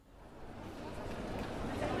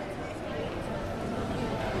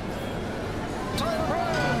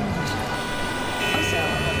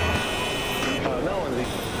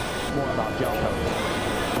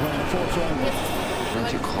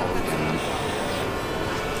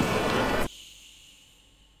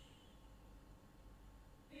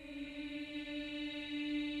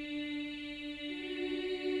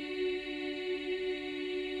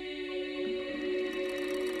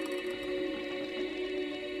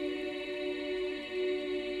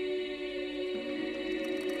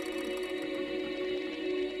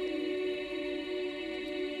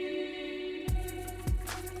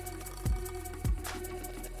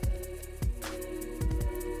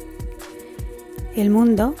El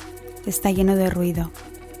mundo está lleno de ruido.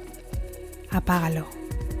 Apágalo.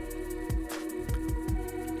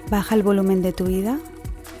 Baja el volumen de tu vida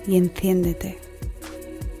y enciéndete.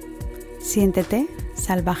 Siéntete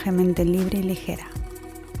salvajemente libre y ligera.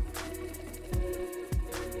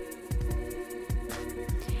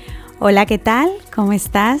 Hola, ¿qué tal? ¿Cómo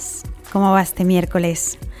estás? ¿Cómo va este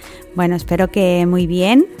miércoles? Bueno, espero que muy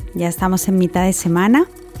bien. Ya estamos en mitad de semana.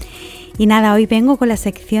 Y nada, hoy vengo con la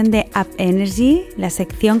sección de Up Energy, la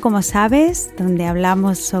sección, como sabes, donde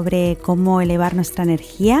hablamos sobre cómo elevar nuestra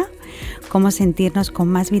energía, cómo sentirnos con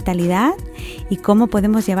más vitalidad y cómo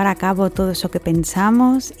podemos llevar a cabo todo eso que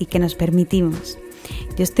pensamos y que nos permitimos.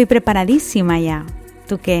 Yo estoy preparadísima ya.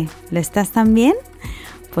 ¿Tú qué? ¿Lo estás también?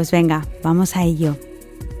 Pues venga, vamos a ello.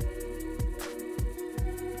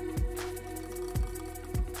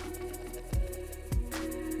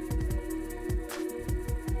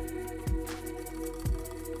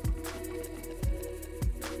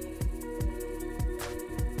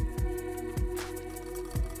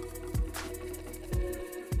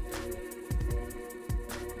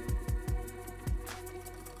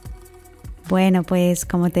 Bueno, pues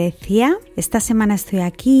como te decía, esta semana estoy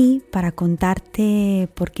aquí para contarte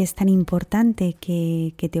por qué es tan importante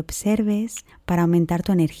que te observes para aumentar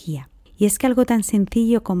tu energía. Y es que algo tan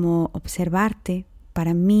sencillo como observarte,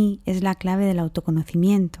 para mí, es la clave del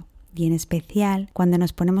autoconocimiento y en especial cuando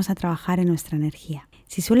nos ponemos a trabajar en nuestra energía.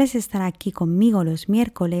 Si sueles estar aquí conmigo los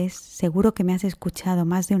miércoles, seguro que me has escuchado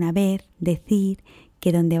más de una vez decir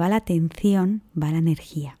que donde va la atención va la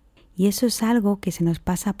energía. Y eso es algo que se nos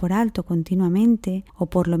pasa por alto continuamente, o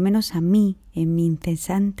por lo menos a mí, en mi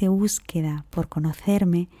incesante búsqueda por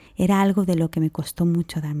conocerme, era algo de lo que me costó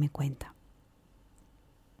mucho darme cuenta.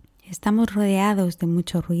 Estamos rodeados de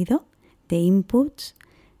mucho ruido, de inputs,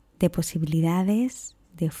 de posibilidades,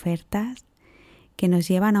 de ofertas, que nos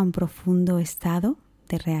llevan a un profundo estado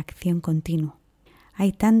de reacción continuo.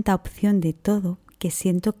 Hay tanta opción de todo que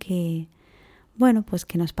siento que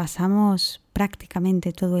que nos pasamos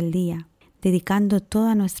prácticamente todo el día dedicando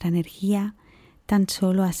toda nuestra energía tan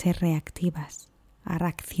solo a ser reactivas, a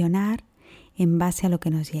reaccionar en base a lo que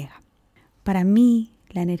nos llega. Para mí,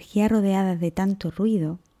 la energía rodeada de tanto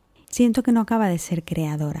ruido, siento que no acaba de ser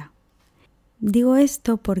creadora. Digo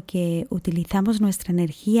esto porque utilizamos nuestra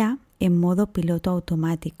energía en modo piloto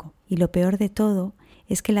automático y lo peor de todo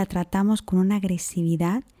es que la tratamos con una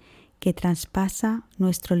agresividad que traspasa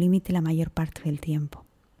nuestro límite la mayor parte del tiempo.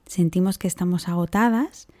 Sentimos que estamos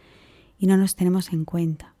agotadas y no nos tenemos en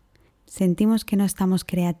cuenta. Sentimos que no estamos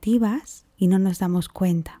creativas y no nos damos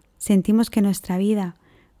cuenta. Sentimos que nuestra vida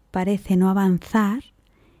parece no avanzar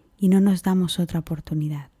y no nos damos otra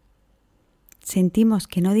oportunidad. Sentimos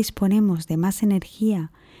que no disponemos de más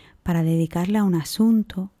energía para dedicarle a un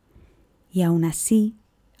asunto y aún así,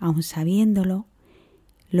 aún sabiéndolo,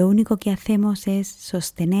 lo único que hacemos es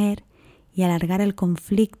sostener y alargar el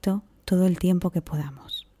conflicto todo el tiempo que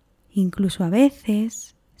podamos. Incluso a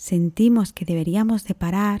veces sentimos que deberíamos de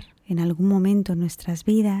parar en algún momento en nuestras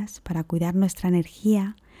vidas para cuidar nuestra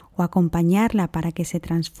energía o acompañarla para que se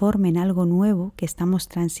transforme en algo nuevo que estamos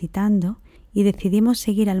transitando y decidimos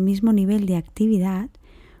seguir al mismo nivel de actividad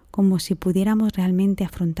como si pudiéramos realmente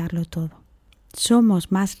afrontarlo todo.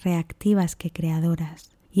 Somos más reactivas que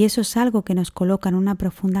creadoras y eso es algo que nos coloca en una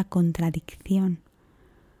profunda contradicción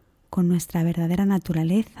con nuestra verdadera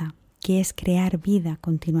naturaleza, que es crear vida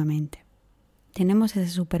continuamente. Tenemos ese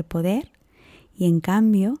superpoder y en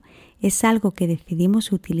cambio es algo que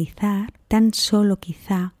decidimos utilizar tan solo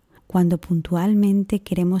quizá cuando puntualmente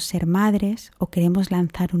queremos ser madres o queremos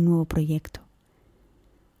lanzar un nuevo proyecto.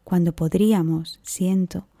 Cuando podríamos,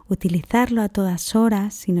 siento, utilizarlo a todas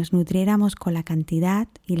horas si nos nutriéramos con la cantidad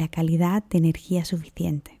y la calidad de energía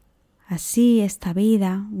suficiente. Así esta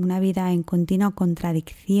vida, una vida en continua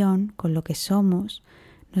contradicción con lo que somos,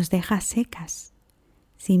 nos deja secas,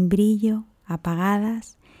 sin brillo,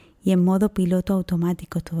 apagadas y en modo piloto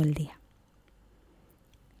automático todo el día.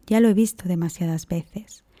 Ya lo he visto demasiadas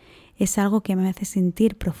veces. Es algo que me hace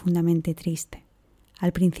sentir profundamente triste.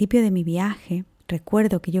 Al principio de mi viaje,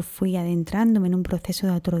 recuerdo que yo fui adentrándome en un proceso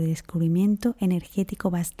de autodescubrimiento energético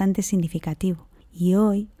bastante significativo y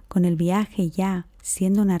hoy, con el viaje ya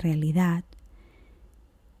siendo una realidad,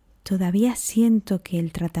 todavía siento que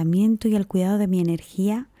el tratamiento y el cuidado de mi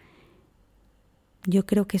energía yo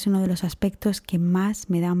creo que es uno de los aspectos que más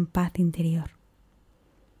me dan paz interior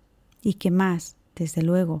y que más, desde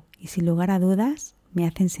luego y sin lugar a dudas, me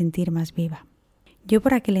hacen sentir más viva. Yo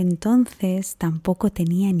por aquel entonces tampoco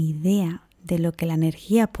tenía ni idea de lo que la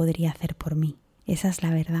energía podría hacer por mí. Esa es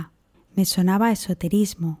la verdad. Me sonaba a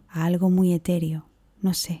esoterismo, a algo muy etéreo.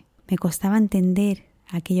 No sé, me costaba entender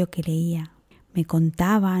aquello que leía. me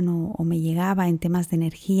contaban o me llegaba en temas de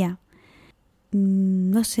energía,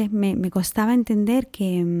 no sé, me costaba entender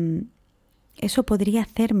que eso podría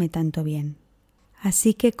hacerme tanto bien.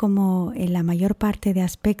 Así que como en la mayor parte de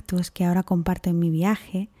aspectos que ahora comparto en mi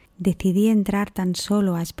viaje, decidí entrar tan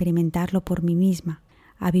solo a experimentarlo por mí misma,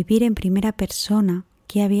 a vivir en primera persona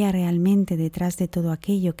qué había realmente detrás de todo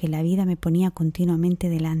aquello que la vida me ponía continuamente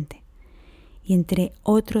delante. Y entre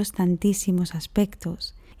otros tantísimos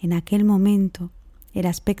aspectos, en aquel momento, el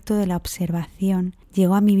aspecto de la observación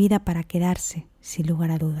llegó a mi vida para quedarse, sin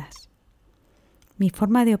lugar a dudas. Mi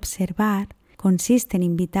forma de observar consiste en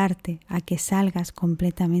invitarte a que salgas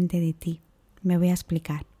completamente de ti. Me voy a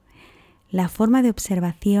explicar. La forma de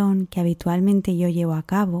observación que habitualmente yo llevo a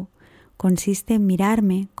cabo consiste en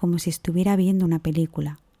mirarme como si estuviera viendo una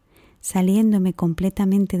película, saliéndome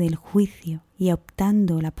completamente del juicio y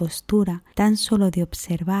optando la postura tan solo de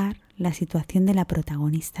observar la situación de la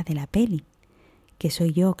protagonista de la peli, que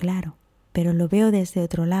soy yo, claro, pero lo veo desde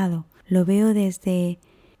otro lado, lo veo desde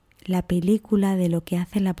la película de lo que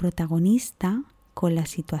hace la protagonista con la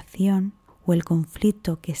situación o el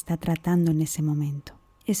conflicto que está tratando en ese momento.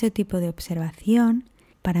 Ese tipo de observación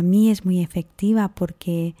para mí es muy efectiva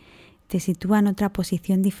porque te sitúa en otra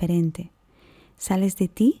posición diferente. Sales de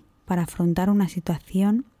ti para afrontar una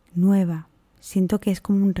situación nueva. Siento que es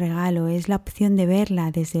como un regalo, es la opción de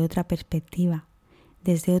verla desde otra perspectiva,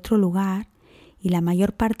 desde otro lugar, y la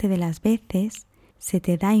mayor parte de las veces se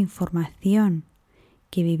te da información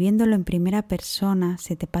que viviéndolo en primera persona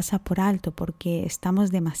se te pasa por alto porque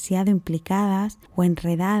estamos demasiado implicadas o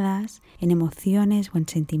enredadas en emociones o en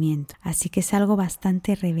sentimientos. Así que es algo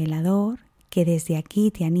bastante revelador que desde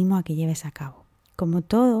aquí te animo a que lleves a cabo. Como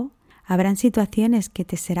todo, habrán situaciones que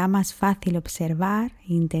te será más fácil observar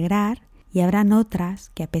e integrar y habrán otras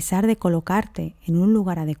que a pesar de colocarte en un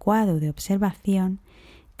lugar adecuado de observación,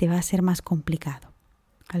 te va a ser más complicado.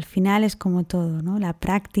 Al final es como todo, ¿no? La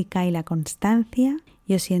práctica y la constancia,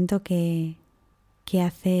 yo siento que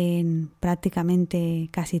hacen prácticamente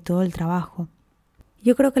casi todo el trabajo.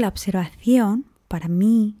 Yo creo que la observación, para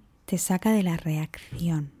mí, te saca de la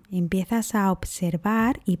reacción. Empiezas a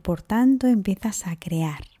observar y por tanto empiezas a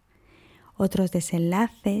crear otros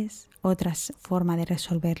desenlaces, otras formas de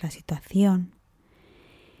resolver la situación.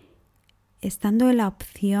 Estando en la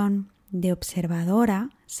opción de observadora,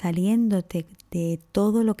 saliéndote de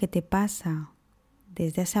todo lo que te pasa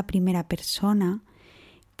desde esa primera persona,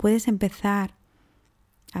 puedes empezar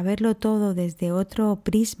a verlo todo desde otro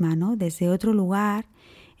prisma, ¿no? Desde otro lugar,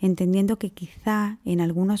 entendiendo que quizá en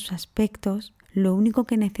algunos aspectos lo único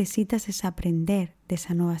que necesitas es aprender de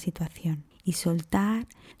esa nueva situación y soltar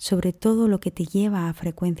sobre todo lo que te lleva a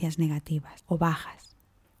frecuencias negativas o bajas.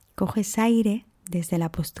 Coges aire desde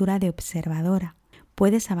la postura de observadora.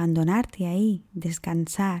 Puedes abandonarte ahí,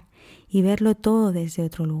 descansar y verlo todo desde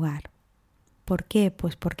otro lugar. ¿Por qué?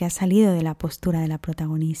 Pues porque has salido de la postura de la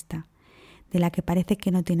protagonista, de la que parece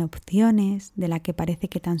que no tiene opciones, de la que parece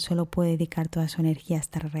que tan solo puede dedicar toda su energía a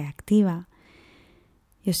estar reactiva.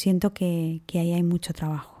 Yo siento que ahí hay mucho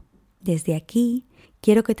trabajo. Desde aquí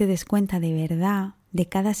quiero que te des cuenta de verdad de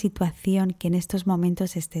cada situación que en estos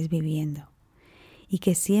momentos estés viviendo y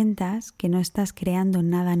que sientas que no estás creando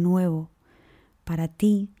nada nuevo para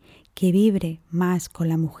ti que vibre más con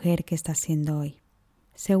la mujer que estás siendo hoy.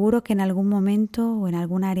 Seguro que en algún momento o en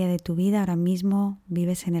algún área de tu vida ahora mismo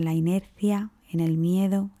vives en la inercia, en el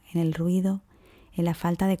miedo, en el ruido, en la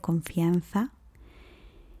falta de confianza.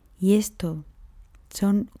 Y esto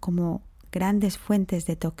son como grandes fuentes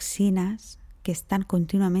de toxinas que están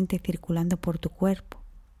continuamente circulando por tu cuerpo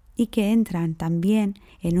y que entran también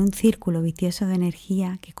en un círculo vicioso de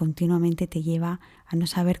energía que continuamente te lleva a no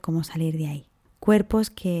saber cómo salir de ahí. Cuerpos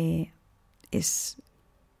que es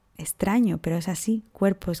extraño, pero es así,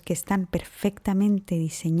 cuerpos que están perfectamente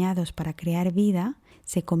diseñados para crear vida,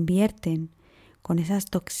 se convierten con esas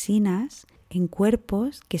toxinas en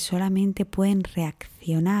cuerpos que solamente pueden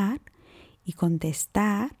reaccionar y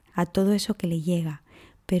contestar a todo eso que le llega,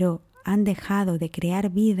 pero han dejado de crear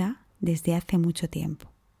vida desde hace mucho tiempo.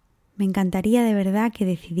 Me encantaría de verdad que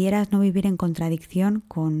decidieras no vivir en contradicción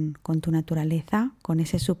con tu naturaleza, con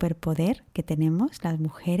ese superpoder que tenemos las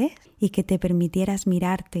mujeres, y que te permitieras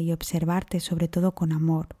mirarte y observarte sobre todo con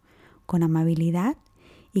amor, con amabilidad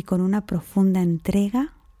y con una profunda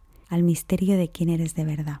entrega al misterio de quién eres de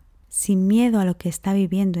verdad, sin miedo a lo que está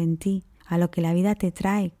viviendo en ti, a lo que la vida te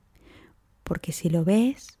trae, porque si lo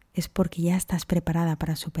ves es porque ya estás preparada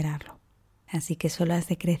para superarlo. Así que solo has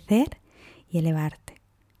de crecer y elevarte.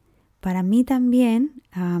 Para mí también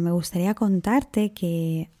me gustaría contarte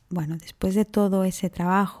que, después de todo ese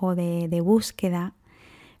trabajo de búsqueda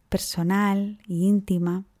personal e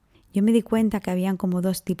íntima, Yo me di cuenta que habían como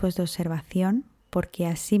 2 tipos de observación, porque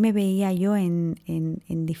así me veía yo en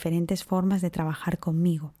diferentes formas de trabajar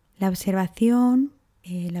conmigo. La observación,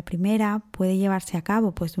 la primera, puede llevarse a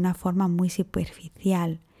cabo pues de una forma muy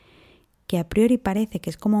superficial, que a priori parece que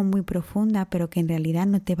es como muy profunda, pero que en realidad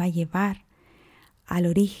no te va a llevar al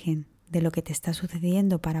origen de lo que te está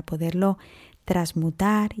sucediendo para poderlo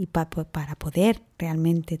transmutar y para poder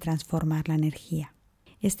realmente transformar la energía.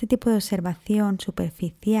 Este tipo de observación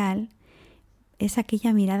superficial es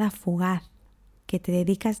aquella mirada fugaz que te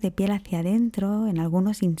dedicas de piel hacia adentro en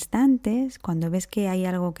algunos instantes cuando ves que hay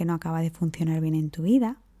algo que no acaba de funcionar bien en tu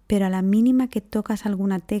vida, pero a la mínima que tocas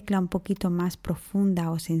alguna tecla un poquito más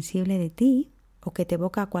profunda o sensible de ti, o que te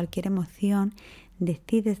evoca cualquier emoción,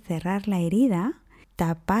 decides cerrar la herida,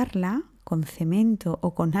 taparla con cemento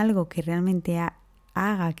o con algo que realmente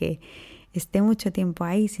haga que esté mucho tiempo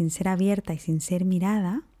ahí sin ser abierta y sin ser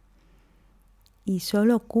mirada, y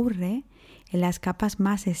solo ocurre en las capas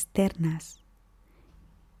más externas,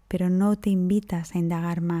 pero no te invitas a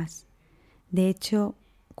indagar más. De hecho,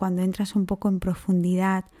 cuando entras un poco en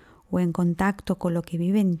profundidad o en contacto con lo que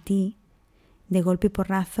vive en ti, de golpe y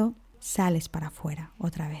porrazo sales para afuera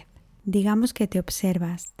otra vez. Digamos que te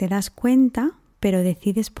observas, te das cuenta, pero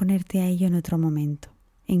decides ponerte a ello en otro momento.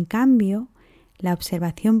 En cambio, la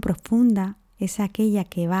observación profunda es aquella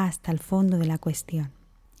que va hasta el fondo de la cuestión.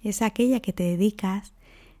 Es aquella que te dedicas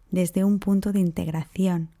desde un punto de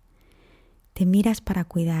integración. Te miras para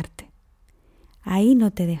cuidarte. Ahí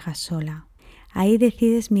no te dejas sola. Ahí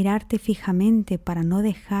decides mirarte fijamente para no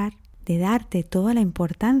dejar de darte toda la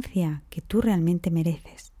importancia que tú realmente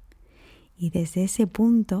mereces. Y desde ese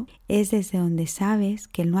punto es desde donde sabes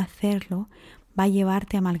que el no hacerlo va a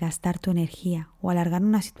llevarte a malgastar tu energía o a alargar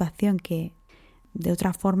una situación que de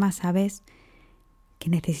otra forma sabes que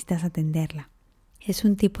necesitas atenderla. Es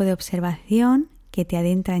un tipo de observación que te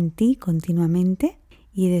adentra en ti continuamente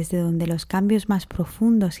y desde donde los cambios más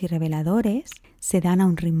profundos y reveladores se dan a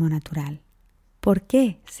un ritmo natural. ¿Por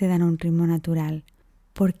qué se dan a un ritmo natural?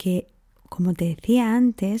 Porque, como te decía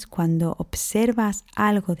antes, cuando observas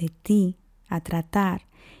algo de ti a tratar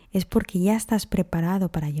es porque ya estás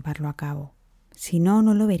preparado para llevarlo a cabo. Si no,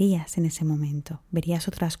 no lo verías en ese momento. Verías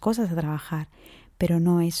otras cosas a trabajar, pero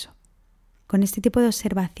no eso. Con este tipo de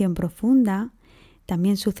observación profunda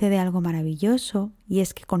también sucede algo maravilloso y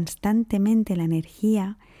es que constantemente la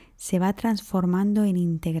energía se va transformando en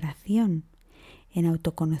integración, en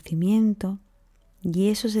autoconocimiento, y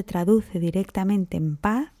eso se traduce directamente en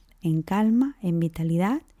paz, en calma, en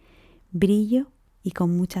vitalidad, brillo y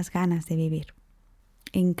con muchas ganas de vivir.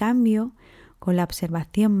 En cambio, con la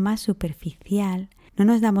observación más superficial, no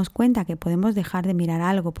nos damos cuenta que podemos dejar de mirar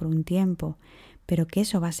algo por un tiempo, pero que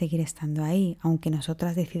eso va a seguir estando ahí, aunque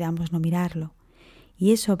nosotras decidamos no mirarlo.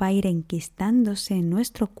 Y eso va a ir enquistándose en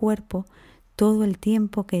nuestro cuerpo todo el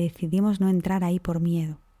tiempo que decidimos no entrar ahí por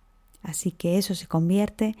miedo. Así que eso se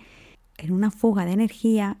convierte en una fuga de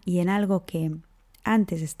energía y en algo que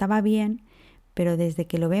antes estaba bien, pero desde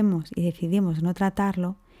que lo vemos y decidimos no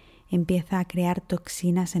tratarlo, empieza a crear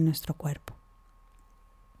toxinas en nuestro cuerpo.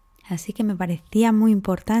 Así que me parecía muy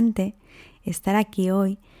importante estar aquí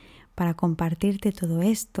hoy para compartirte todo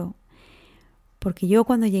esto, porque yo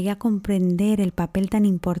cuando llegué a comprender el papel tan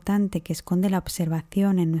importante que esconde la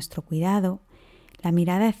observación en nuestro cuidado, la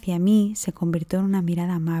mirada hacia mí se convirtió en una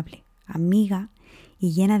mirada amable, amiga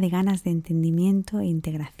y llena de ganas de entendimiento e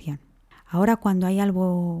integración. Ahora cuando hay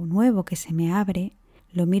algo nuevo que se me abre,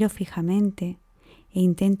 lo miro fijamente e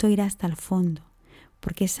intento ir hasta el fondo,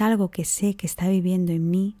 porque es algo que sé que está viviendo en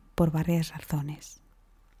mí por varias razones.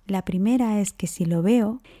 La primera es que si lo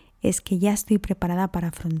veo, es que ya estoy preparada para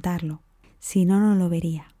afrontarlo. Si no, no lo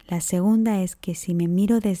vería. La segunda es que si me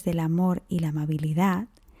miro desde el amor y la amabilidad,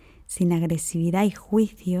 sin agresividad y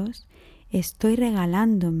juicios, estoy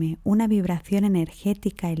regalándome una vibración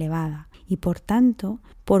energética elevada y por tanto,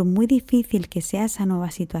 por muy difícil que sea esa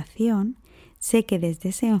nueva situación, sé que desde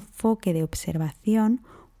ese enfoque de observación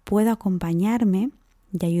puedo acompañarme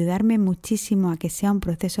y ayudarme muchísimo a que sea un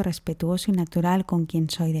proceso respetuoso y natural con quien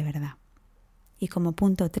soy de verdad. Y como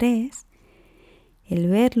punto 3, el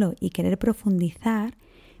verlo y querer profundizar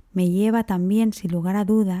me lleva también, sin lugar a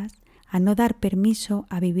dudas, a no dar permiso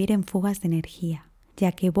a vivir en fugas de energía,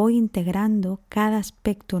 ya que voy integrando cada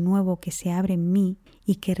aspecto nuevo que se abre en mí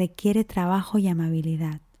y que requiere trabajo y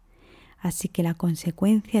amabilidad. Así que la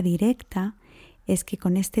consecuencia directa es que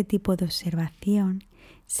con este tipo de observación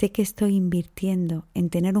sé que estoy invirtiendo en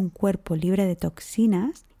tener un cuerpo libre de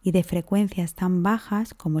toxinas y de frecuencias tan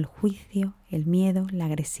bajas como el juicio, el miedo, la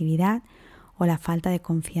agresividad o la falta de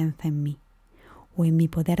confianza en mí o en mi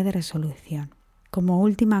poder de resolución. Como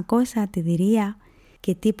última cosa te diría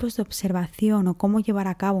qué tipos de observación o cómo llevar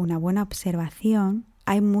a cabo una buena observación,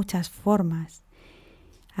 hay muchas formas.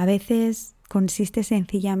 A veces consiste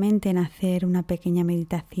sencillamente en hacer una pequeña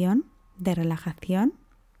meditación de relajación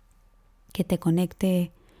que te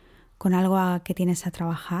conecte con algo que tienes a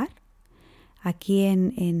trabajar. Aquí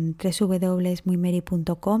en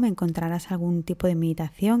www.muymery.com encontrarás algún tipo de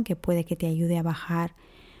meditación que puede que te ayude a bajar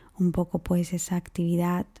un poco pues esa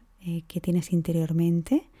actividad que tienes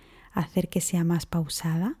interiormente, hacer que sea más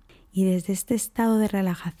pausada. Y desde este estado de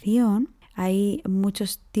relajación hay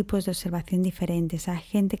muchos tipos de observación diferentes. Hay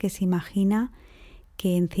gente que se imagina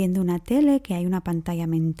que enciende una tele, que hay una pantalla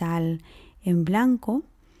mental en blanco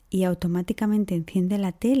y automáticamente enciende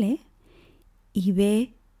la tele y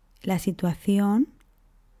ve la situación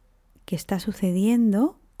que está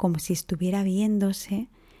sucediendo como si estuviera viéndose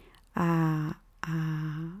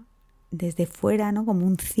desde fuera, ¿no? Como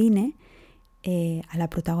un cine, a la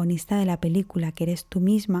protagonista de la película, que eres tú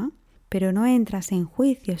misma, pero no entras en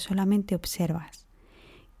juicio, solamente observas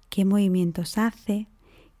qué movimientos hace,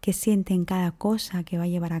 qué siente en cada cosa que va a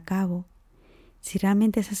llevar a cabo. Si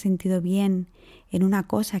realmente se ha sentido bien en una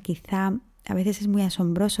cosa, quizá a veces es muy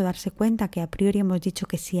asombroso darse cuenta que a priori hemos dicho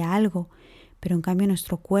que sí a algo, pero en cambio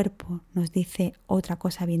nuestro cuerpo nos dice otra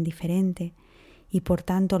cosa bien diferente. Y por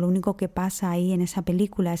tanto lo único que pasa ahí en esa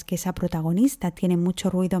película es que esa protagonista tiene mucho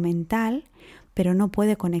ruido mental, pero no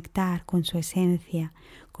puede conectar con su esencia,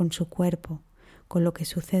 con su cuerpo, con lo que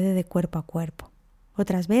sucede de cuerpo a cuerpo.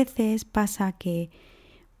 Otras veces pasa que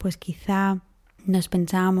pues quizá nos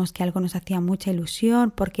pensábamos que algo nos hacía mucha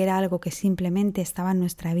ilusión porque era algo que simplemente estaba en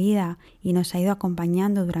nuestra vida y nos ha ido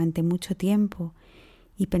acompañando durante mucho tiempo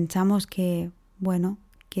y pensamos que, bueno,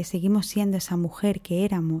 que seguimos siendo esa mujer que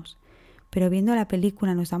éramos, pero viendo la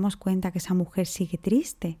película nos damos cuenta que esa mujer sigue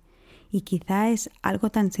triste y quizá es algo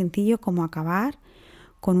tan sencillo como acabar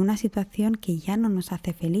con una situación que ya no nos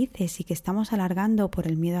hace felices y que estamos alargando por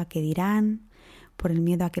el miedo a qué dirán, por el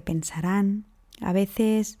miedo a qué pensarán. A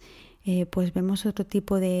veces pues vemos otro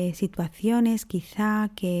tipo de situaciones, quizá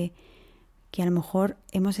que a lo mejor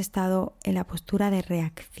hemos estado en la postura de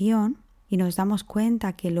reacción y nos damos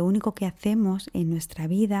cuenta que lo único que hacemos en nuestra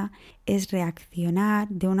vida es reaccionar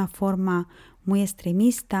de una forma muy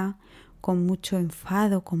extremista, con mucho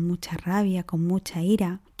enfado, con mucha rabia, con mucha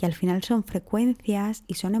ira, que al final son frecuencias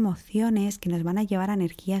y son emociones que nos van a llevar a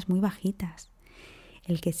energías muy bajitas.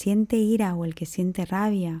 El que siente ira o el que siente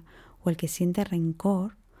rabia o el que siente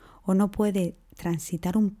rencor o no puede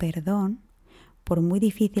transitar un perdón, por muy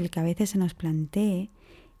difícil que a veces se nos plantee,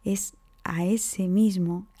 es a ese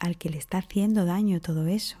mismo al que le está haciendo daño todo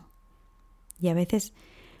eso. Y a veces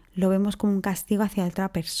lo vemos como un castigo hacia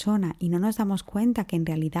otra persona y no nos damos cuenta que en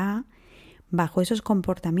realidad, bajo esos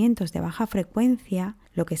comportamientos de baja frecuencia,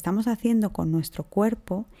 lo que estamos haciendo con nuestro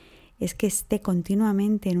cuerpo es que esté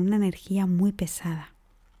continuamente en una energía muy pesada.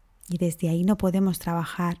 Y desde ahí no podemos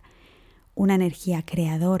trabajar una energía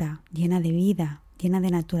creadora, llena de vida, llena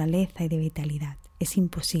de naturaleza y de vitalidad. Es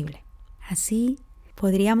imposible. Así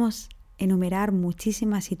podríamos enumerar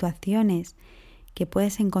muchísimas situaciones que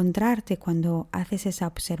puedes encontrarte cuando haces esa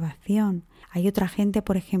observación. Hay otra gente,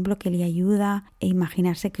 por ejemplo, que le ayuda a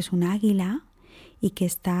imaginarse que es un águila y que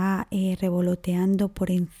está revoloteando por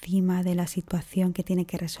encima de la situación que tiene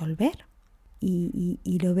que resolver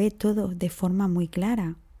y lo ve todo de forma muy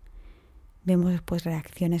clara. Vemos pues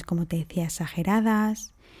reacciones, como te decía,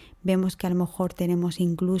 exageradas. Vemos que a lo mejor tenemos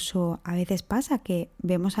incluso, a veces pasa que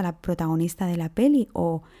vemos a la protagonista de la peli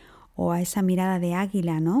o a esa mirada de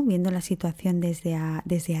águila, ¿no? Viendo la situación desde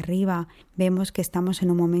arriba. Vemos que estamos en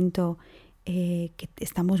un momento que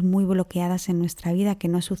estamos muy bloqueadas en nuestra vida, que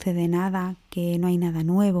no sucede nada, que no hay nada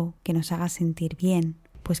nuevo, que nos haga sentir bien.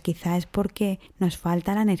 Pues quizá es porque nos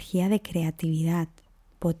falta la energía de creatividad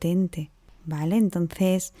potente, ¿vale?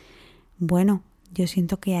 Entonces, bueno, yo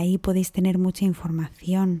siento que ahí podéis tener mucha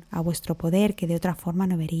información a vuestro poder que de otra forma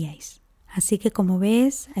no veríais. Así que como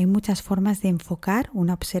ves, hay muchas formas de enfocar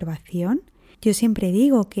una observación. Yo siempre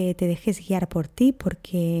digo que te dejes guiar por ti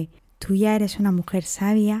porque tú ya eres una mujer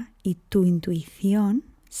sabia y tu intuición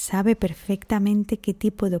sabe perfectamente qué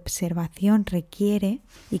tipo de observación requiere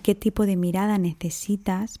y qué tipo de mirada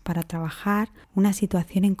necesitas para trabajar una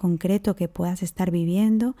situación en concreto que puedas estar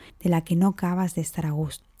viviendo de la que no acabas de estar a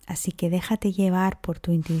gusto. Así que déjate llevar por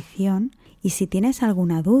tu intuición y si tienes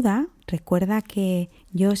alguna duda, recuerda que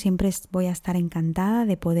yo siempre voy a estar encantada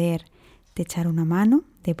de poderte echar una mano,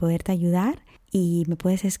 de poderte ayudar y me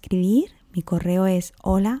puedes escribir. Mi correo es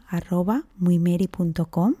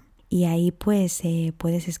hola@muymery.com y ahí pues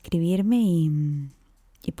puedes escribirme y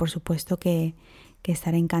por supuesto que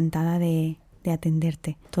estaré encantada de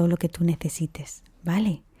atenderte todo lo que tú necesites,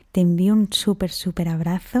 ¿vale? Te envío un súper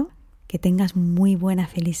abrazo. Que tengas muy buena,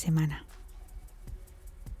 feliz semana.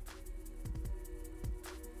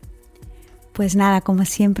 Pues nada, como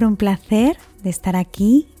siempre, un placer de estar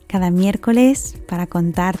aquí cada miércoles para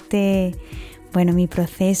contarte, mi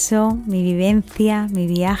proceso, mi vivencia, mi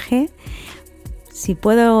viaje. Si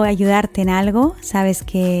puedo ayudarte en algo, sabes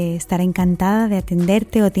que estaré encantada de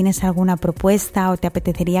atenderte, o tienes alguna propuesta o te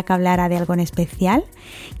apetecería que hablara de algo en especial,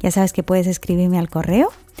 ya sabes que puedes escribirme al correo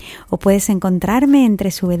o puedes encontrarme en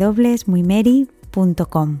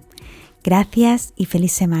www.muymeri.com. Gracias y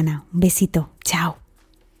feliz semana. Un besito. Chao.